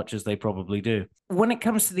as much as they probably do. When it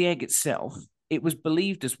comes to the egg itself, it was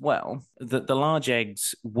believed as well that the large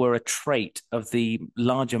eggs were a trait of the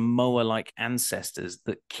larger moa-like ancestors,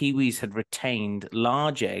 that kiwis had retained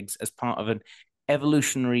large eggs as part of an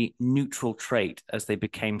evolutionary neutral trait as they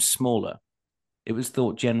became smaller. It was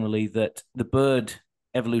thought generally that the bird,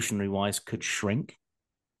 evolutionary wise, could shrink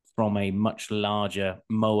from a much larger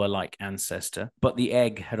moa-like ancestor, but the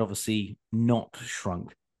egg had obviously not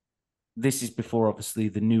shrunk. This is before, obviously,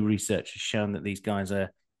 the new research has shown that these guys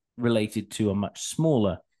are related to a much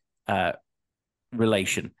smaller uh,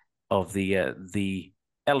 relation of the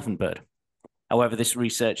elephant bird. However, this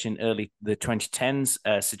research in early the 2010s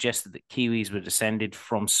suggested that kiwis were descended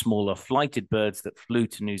from smaller flighted birds that flew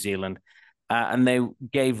to New Zealand, and they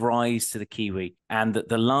gave rise to the kiwi, and that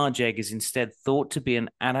the large egg is instead thought to be an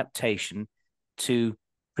adaptation to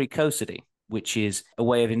precocity, which is a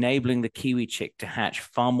way of enabling the kiwi chick to hatch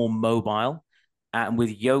far more mobile and with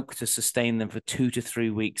yolk to sustain them for 2 to 3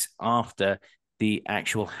 weeks after the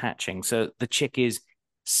actual hatching. So the chick is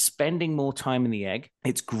spending more time in the egg,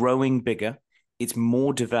 it's growing bigger, it's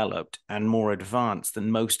more developed and more advanced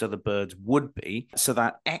than most other birds would be. So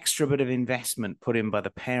that extra bit of investment put in by the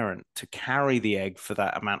parent to carry the egg for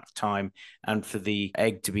that amount of time and for the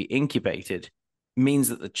egg to be incubated means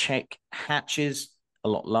that the chick hatches a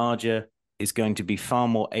lot larger, is going to be far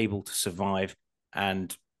more able to survive,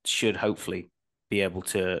 and should hopefully be able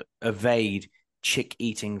to evade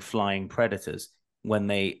chick-eating flying predators when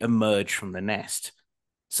they emerge from the nest.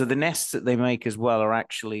 So the nests that they make as well are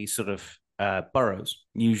actually sort of burrows,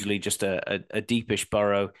 usually just a deepish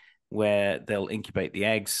burrow where they'll incubate the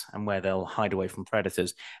eggs and where they'll hide away from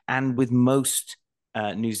predators. And with most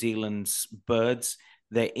New Zealand's birds,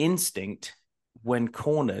 their instinct when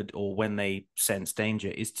cornered or when they sense danger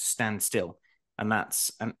is to stand still. And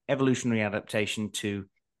that's an evolutionary adaptation to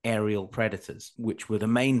aerial predators, which were the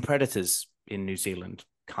main predators in New Zealand.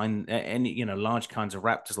 Large kinds of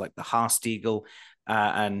raptors like the Haast-eagle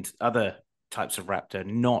and other types of raptor,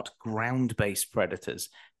 not ground-based predators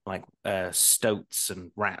like stoats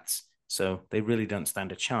and rats. So they really don't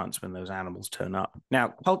stand a chance when those animals turn up. Now,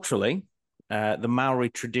 culturally, the Maori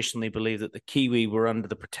traditionally believed that the kiwi were under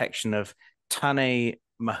the protection of Tane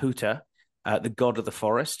Mahuta, the god of the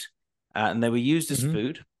forest, and they were used as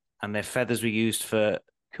food, and their feathers were used for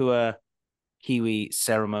kua kiwi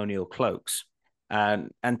ceremonial cloaks.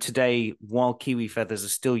 And today, while kiwi feathers are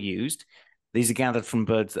still used, these are gathered from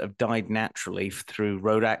birds that have died naturally through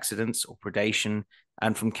road accidents or predation,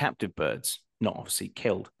 and from captive birds, not obviously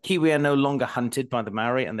killed. Kiwi are no longer hunted by the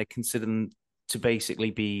Maori, and they consider them to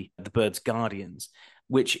basically be the birds' guardians,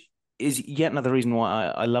 which is yet another reason why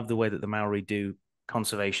I love the way that the Maori do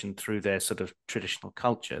conservation through their sort of traditional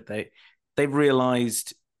culture. They've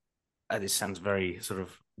realized, this sounds very sort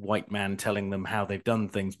of white man telling them how they've done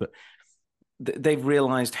things, but they've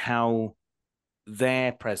realized how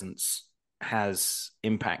their presence has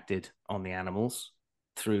impacted on the animals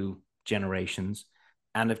through generations,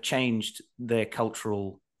 and have changed their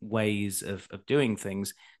cultural ways of doing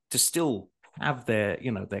things to still have their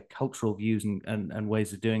cultural views and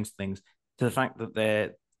ways of doing things, to the fact that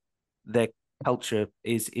their culture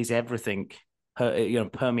is everything,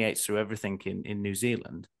 permeates through everything in New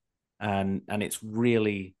Zealand, and it's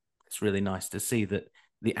really nice to see that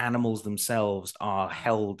the animals themselves are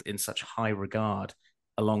held in such high regard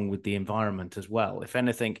along with the environment as well. If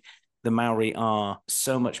anything, the Maori are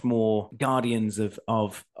so much more guardians of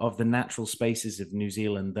the natural spaces of New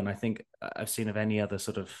Zealand than I think I've seen of any other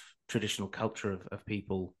sort of traditional culture of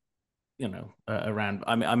people, around.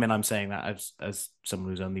 I mean, I'm saying that as someone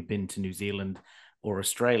who's only been to New Zealand or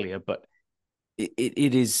Australia, but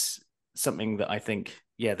it is something that I think,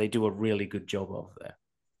 yeah, they do a really good job of there.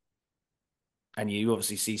 And you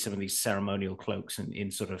obviously see some of these ceremonial cloaks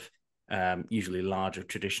in sort of usually larger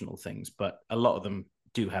traditional things, but a lot of them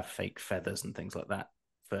do have fake feathers and things like that.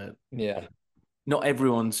 Not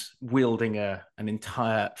everyone's wielding an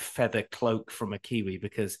entire feather cloak from a kiwi,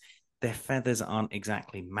 because their feathers aren't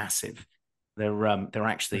exactly massive. They're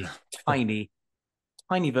actually tiny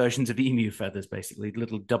versions of emu feathers, basically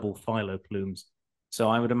little double philo plumes. So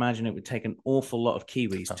I would imagine it would take an awful lot of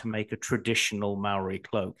kiwis to make a traditional Maori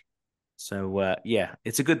cloak. So yeah,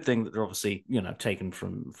 it's a good thing that they're obviously taken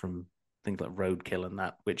from things like roadkill and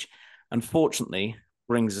that, which unfortunately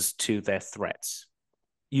brings us to their threats.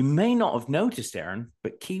 You may not have noticed, Aaron,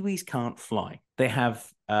 but kiwis can't fly. They have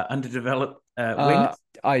underdeveloped Wings?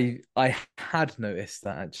 I had noticed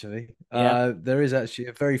that actually. Yeah. There is actually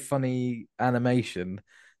a very funny animation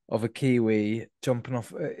of a kiwi jumping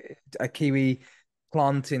off a kiwi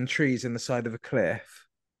planting trees in the side of a cliff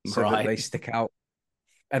so that Right. they stick out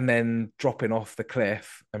and then dropping off the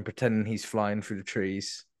cliff and pretending he's flying through the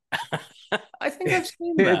trees. I think I've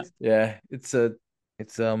seen that. Yeah, it's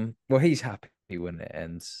well he's happy when it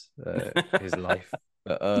ends his life.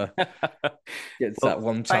 But gets that Well,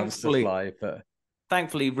 one chance to thankfully, fly, but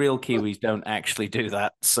thankfully, real Kiwis don't actually do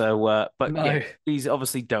that. So, but yeah, no. these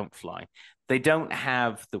obviously don't fly. They don't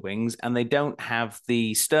have the wings, and they don't have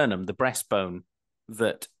the sternum, the breastbone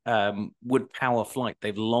that would power flight.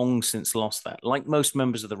 They've long since lost that. Like most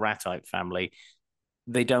members of the ratite family,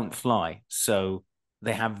 they don't fly, so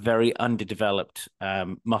they have very underdeveloped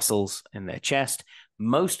muscles in their chest.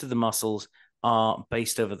 Most of the muscles are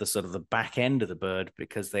based over the sort of the back end of the bird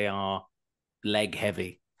because they are leg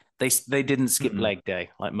heavy. They didn't skip Mm. leg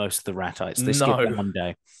day like most of the ratites. They skipped No. one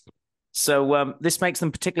day. So this makes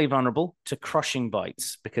them particularly vulnerable to crushing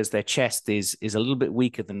bites because their chest is a little bit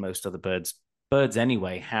weaker than most other birds. Birds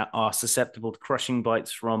anyway are susceptible to crushing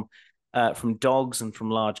bites from dogs and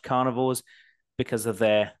from large carnivores because of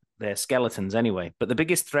their skeletons anyway. But the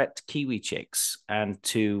biggest threat to kiwi chicks and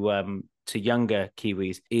to younger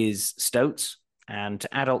kiwis is stoats, and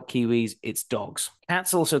to adult kiwis, it's dogs.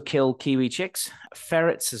 Cats also kill kiwi chicks,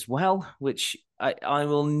 ferrets as well, which I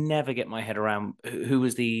will never get my head around. Who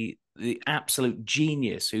was the absolute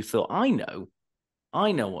genius who thought, I know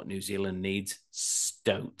what New Zealand needs: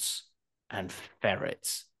 stoats and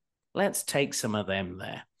ferrets. Let's take some of them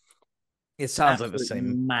there. It sounds like the Absolute same,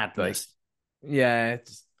 like, madness. yeah,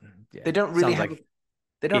 They yeah. don't really Sounds have like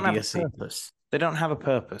they don't have a idiocy. purpose. They don't have a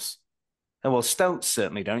purpose. Oh, well, stoats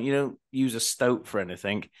certainly don't. You don't use a stoat for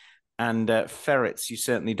anything, and ferrets you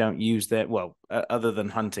certainly don't use their other than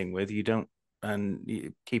hunting with. You don't,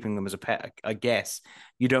 and keeping them as a pet. I guess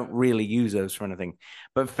you don't really use those for anything.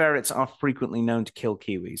 But ferrets are frequently known to kill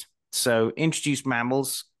kiwis. So introduced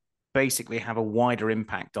mammals basically have a wider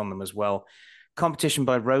impact on them as well. Competition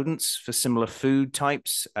by rodents for similar food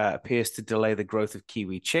types appears to delay the growth of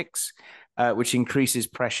kiwi chicks, which increases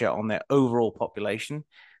pressure on their overall population.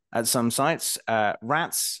 At some sites,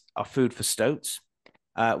 rats are food for stoats.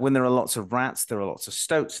 When there are lots of rats, there are lots of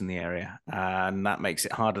stoats in the area, and that makes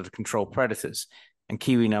it harder to control predators. And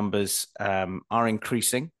kiwi numbers are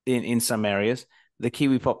increasing in some areas. The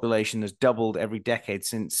kiwi population has doubled every decade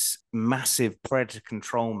since massive predator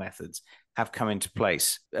control methods have come into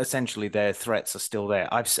place. Essentially, their threats are still there.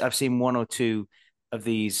 I've seen one or two of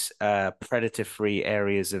these predator-free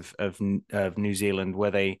areas of New Zealand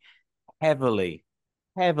where they heavily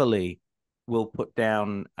heavily will put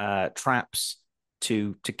down traps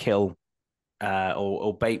to kill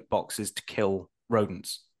or bait boxes to kill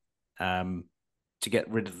rodents um, to get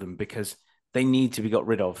rid of them because they need to be got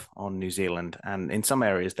rid of on New Zealand. And in some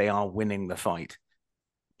areas, they are winning the fight.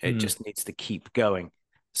 It Mm. just needs to keep going.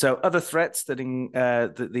 So other threats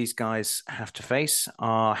that these guys have to face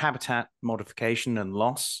are habitat modification and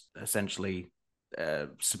loss, essentially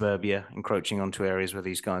suburbia encroaching onto areas where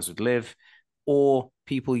these guys would live, or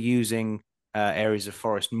people using areas of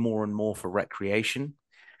forest more and more for recreation.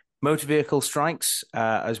 Motor vehicle strikes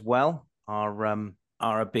as well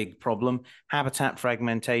are a big problem. Habitat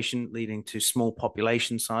fragmentation leading to small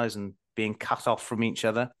population size and being cut off from each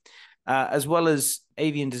other, as well as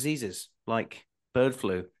avian diseases like bird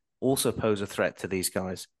flu also pose a threat to these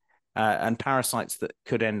guys. And parasites that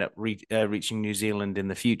could end up reaching New Zealand in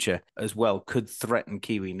the future as well could threaten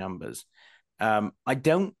kiwi numbers. I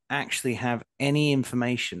don't actually have any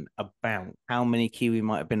information about how many kiwi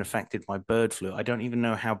might have been affected by bird flu. I don't even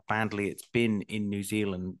know how badly it's been in New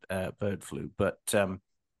Zealand, bird flu, but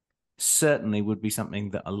certainly would be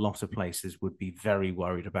something that a lot of places would be very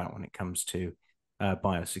worried about when it comes to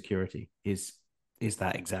biosecurity. Is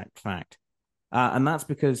that exact fact? And that's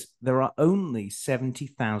because there are only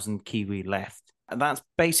 70,000 kiwi left. And that's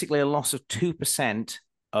basically a loss of 2%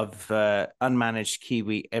 of unmanaged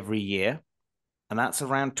kiwi every year. And that's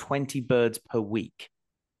around 20 birds per week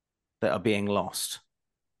that are being lost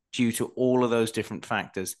due to all of those different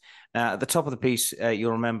factors. Now, at the top of the piece,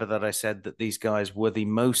 you'll remember that I said that these guys were the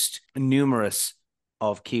most numerous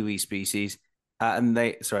of kiwi species, and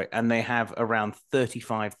they have around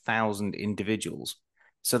 35,000 individuals.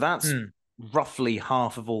 So that's Mm. roughly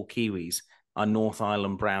half of all kiwis are North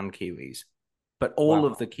Island brown kiwis. But all Wow.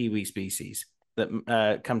 of the kiwi species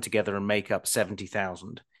that come together and make up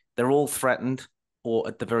 70,000, they're all threatened or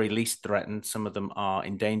at the very least threatened. Some of them are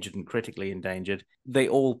endangered and critically endangered. They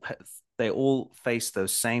all face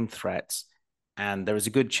those same threats, and there is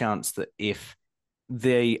a good chance that if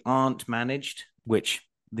they aren't managed, which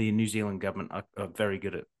the New Zealand government are very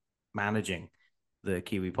good at managing the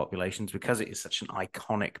kiwi populations because it is such an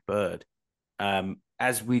iconic bird.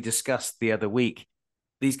 As we discussed the other week,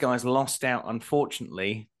 these guys lost out,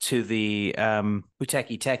 unfortunately, to the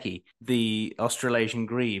Puteki Teki, the Australasian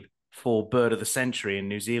grebe, for Bird of the Century in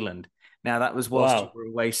New Zealand. Now, that was whilst you were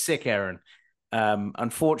away sick, Aaron.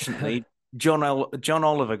 Unfortunately, John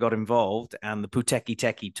Oliver got involved, and the Puteki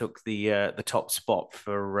Teki took the top spot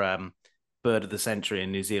for Bird of the Century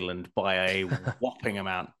in New Zealand by a whopping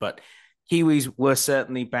amount. But Kiwis were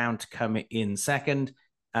certainly bound to come in second.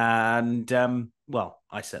 And, well,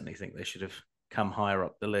 I certainly think they should have come higher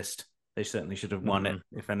up the list. They certainly should have won it,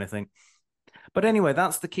 if anything. But anyway,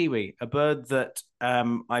 that's the kiwi, a bird that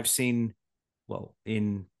I've seen, well,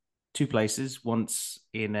 in two places. Once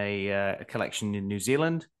in a collection in New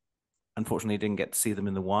Zealand. Unfortunately, didn't get to see them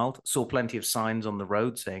in the wild. Saw plenty of signs on the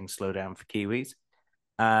road saying "slow down for kiwis,"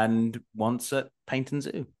 and once at Paynton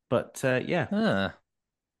Zoo. But yeah,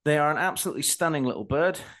 they are an absolutely stunning little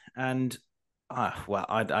bird, and well,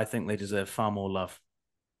 I think they deserve far more love.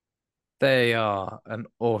 They are an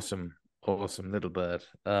awesome little bird.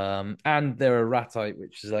 And they're a ratite,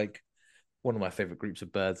 which is like one of my favorite groups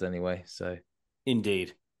of birds anyway. So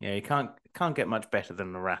indeed. Yeah, you can't get much better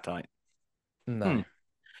than a ratite. No.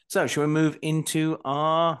 So shall we move into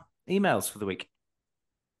our emails for the week?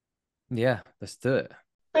 Yeah, let's do it.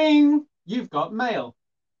 Bing! You've got mail.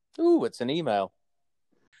 Ooh, it's an email.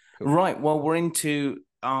 Cool. Right, well, we're into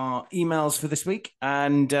our emails for this week,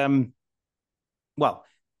 and well,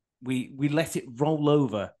 we let it roll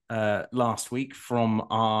over last week from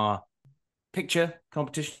our picture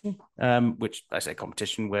competition, which I say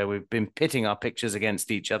competition, where we've been pitting our pictures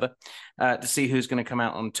against each other to see who's going to come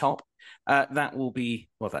out on top. That will be,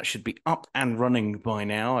 well, that should be up and running by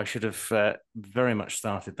now. I should have very much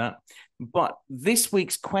started that. But this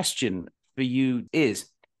week's question for you is,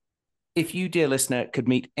 if you, dear listener, could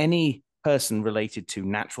meet any person related to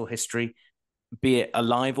natural history, be it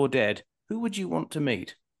alive or dead, who would you want to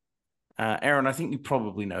meet? Aaron, I think you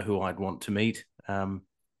probably know who I'd want to meet.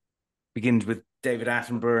 Begins with David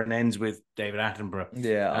Attenborough and ends with David Attenborough.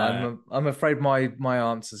 Yeah, I'm afraid my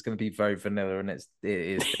answer is going to be very vanilla, and it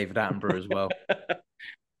is David Attenborough as well.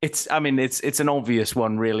 It's an obvious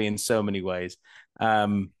one, really, in so many ways.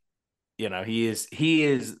 You know, he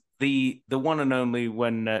is the one and only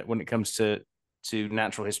when it comes to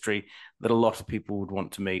natural history that a lot of people would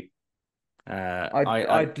want to meet.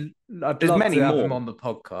 I'd love to have him on the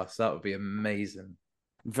podcast. That would be amazing.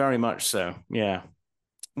 Very much so. Yeah.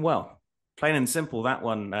 Well, plain and simple, that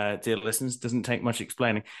one, dear listeners, doesn't take much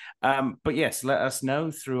explaining. But yes, let us know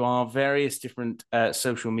through our various different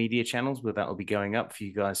social media channels where that will be going up for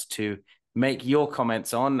you guys to make your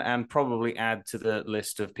comments on, and probably add to the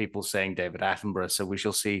list of people saying David Attenborough. So we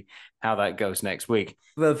shall see how that goes next week.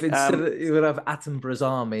 Well, instead you would have Attenborough's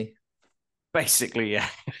army. Basically, yeah.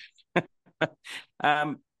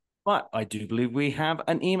 But I do believe we have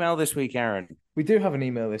an email this week, Aaron. We do have an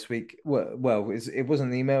email this week. Well, it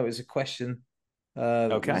wasn't an email; it was a question.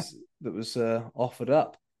 That was offered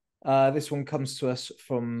up. This one comes to us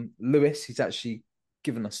from Lewis. He's actually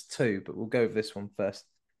given us two, but we'll go with this one first.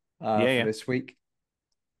 For this week,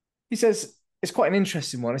 he says it's quite an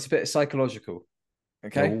interesting one. It's a bit psychological.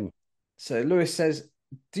 Okay. Ooh. So Lewis says,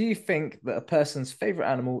 "Do you think that a person's favorite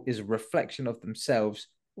animal is a reflection of themselves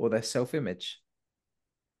or their self-image?"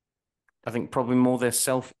 I think probably more their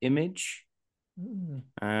self-image.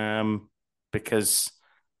 Because,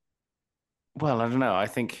 well, I don't know. I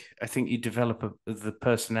think you develop the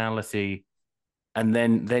personality, and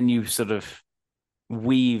then you sort of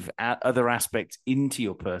weave other aspects into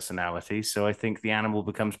your personality. So I think the animal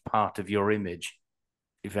becomes part of your image,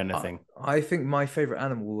 if anything. I think my favorite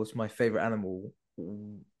animal was my favorite animal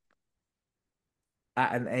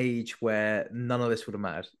at an age where none of this would have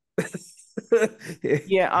mattered.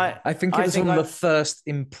 Yeah, I think it was one of the first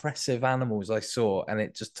impressive animals I saw, and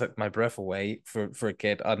it just took my breath away for a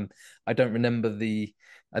kid. I don't remember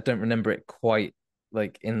it quite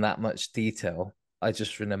like in that much detail. I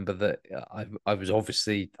just remember that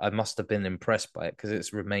I must have been impressed by it because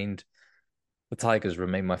the tigers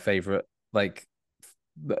remain my favorite, like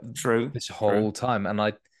this whole time. And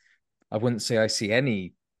I wouldn't say I see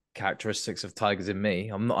any characteristics of tigers in me.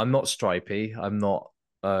 I'm not stripy. I'm not.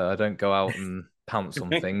 I don't go out and pounce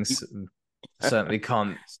on things. I certainly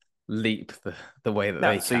can't leap the way that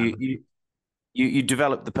they can. So you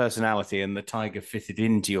developed the personality, and the tiger fitted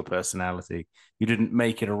into your personality. You didn't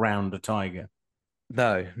make it around a tiger.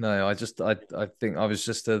 No. I think I was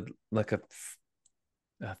just a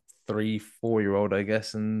 3-4 year old, I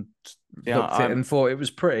guess, and looked at it and thought it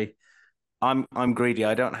was pretty. I'm greedy.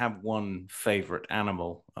 I don't have one favorite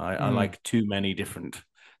animal. I like too many different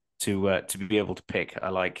to be able to pick. I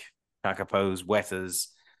like kakapos, wethers,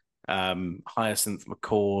 hyacinth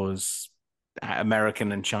macaws,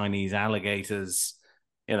 American and Chinese alligators,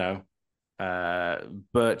 you know,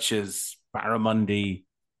 birches, barramundi,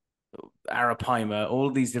 arapaima, all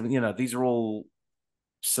these different, these are all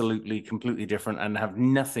absolutely completely different and have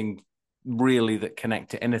nothing really that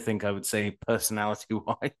connect to anything, I would say, personality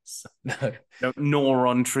wise, No. nor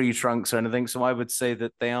on tree trunks or anything. So I would say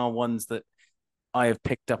that they are ones that I have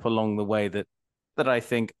picked up along the way that I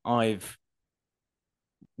think I've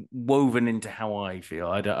woven into how I feel.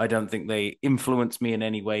 I don't think they influence me in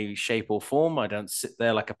any way, shape, or form. I don't sit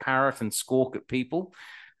there like a parrot and squawk at people.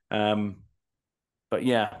 Um, but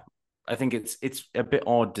yeah, I think it's a bit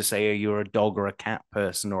odd to say you're a dog or a cat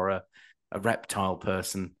person or a reptile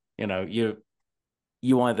person. You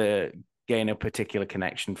either gain a particular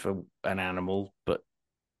connection for an animal, but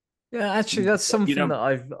Yeah, actually, that's you something don't.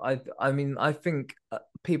 that I mean, I think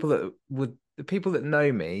the people that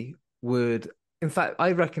know me would, in fact,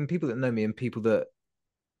 I reckon people that know me and people that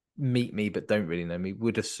meet me but don't really know me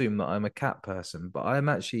would assume that I'm a cat person, but I'm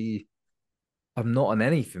not an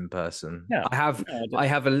anything person. Yeah, I have no, I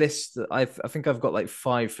have a list. I think I've got like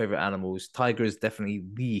five favorite animals. Tiger is definitely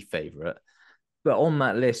the favorite, but on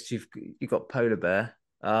that list you've got polar bear.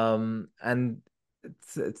 And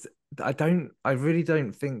it's, I really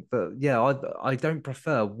don't think that. Yeah, I don't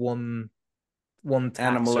prefer one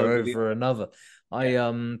animal taxa over the over another.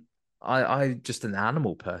 yeah, I just an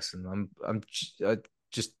animal person. I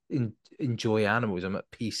just enjoy animals. I'm at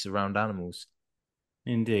peace around animals.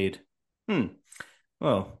 indeed. Hmm.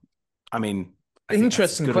 Well, I mean, I think that's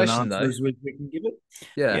as Interesting good an question answer though. as we can give it.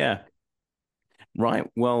 Yeah. Yeah. Right.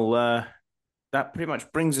 Well, that pretty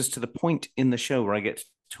much brings us to the point in the show where I get to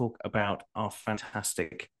talk about our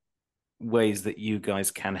fantastic ways that you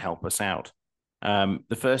guys can help us out.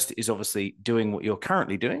 The first is obviously doing what you're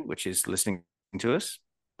currently doing, which is listening to us.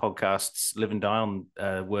 Podcasts live and die on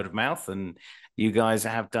word of mouth, and you guys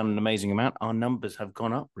have done an amazing amount. Our numbers have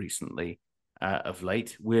gone up recently of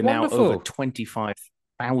late. We're now over Wonderful.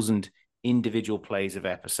 25,000 individual plays of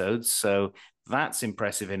episodes. So that's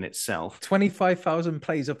impressive in itself. 25,000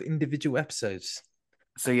 plays of individual episodes.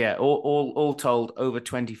 So yeah, all told, over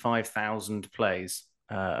 25,000 plays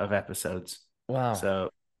of episodes. Wow. So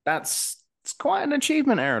that's it's quite an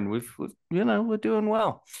achievement, Aaron. We're doing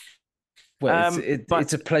well. Well, But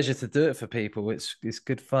it's a pleasure to do it for people. It's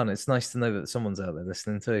good fun. It's nice to know that someone's out there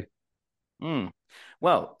listening too. mm,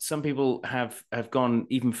 well, some people have gone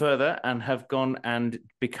even further and have gone and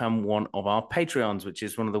become one of our Patreons, which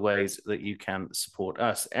is one of the ways that you can support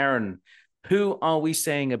us. Aaron, who are we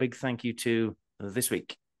saying a big thank you to this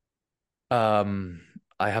week? Um,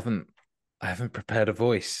 I haven't I haven't prepared a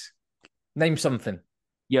voice. Name something.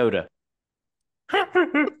 Yoda.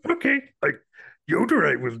 Okay,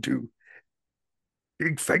 Yoda I will do.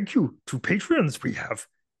 Big thank you to patrons we have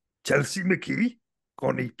Chelsea McKee,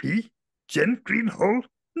 Connie P, Jen Greenhall,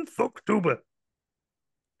 and October.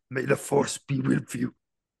 May the force be with you.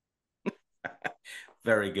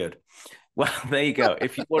 Very good. Well, there you go.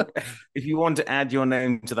 If you want to add your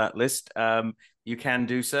name to that list, you can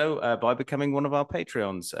do so by becoming one of our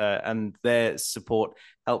Patreons, and their support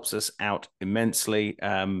helps us out immensely.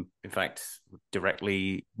 In fact,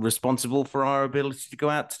 directly responsible for our ability to go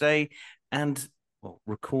out today and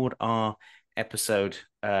record our episode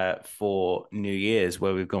for New Year's,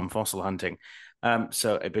 where we've gone fossil hunting.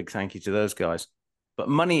 So a big thank you to those guys. But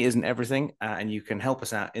money isn't everything, and you can help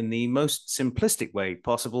us out in the most simplistic way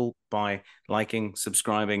possible by liking,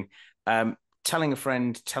 subscribing, telling a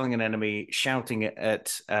friend, telling an enemy, shouting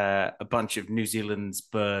at a bunch of New Zealand's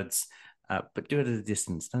birds, but do it at a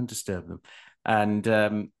distance. Don't disturb them.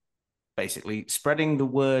 And basically spreading the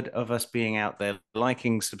word of us being out there,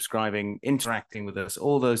 liking, subscribing, interacting with us,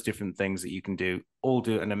 all those different things that you can do, all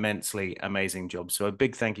do an immensely amazing job. So a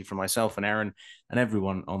big thank you from myself and Aaron and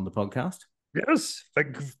everyone on the podcast. Yes,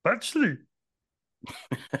 thank you muchly.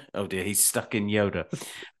 Oh dear, he's stuck in Yoda.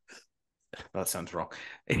 That sounds wrong.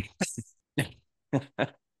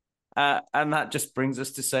 And that just brings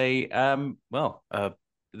us to say,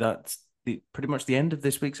 that's pretty much the end of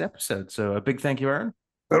this week's episode. So a big thank you, Aaron.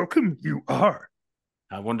 Welcome, you are.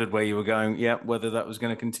 I wondered where you were going. Yeah, whether that was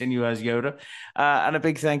going to continue as Yoda. And a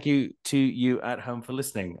big thank you to you at home for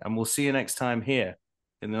listening. And we'll see you next time here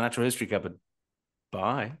in the Natural History Cupboard.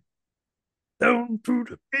 Bye. Down to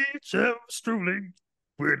the beach I was strolling,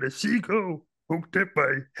 where the seagull poked at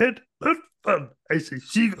my head. Not fun, I say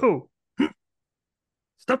seagull.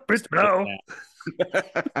 Stop it now.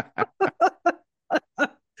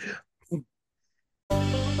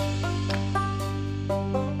 Now.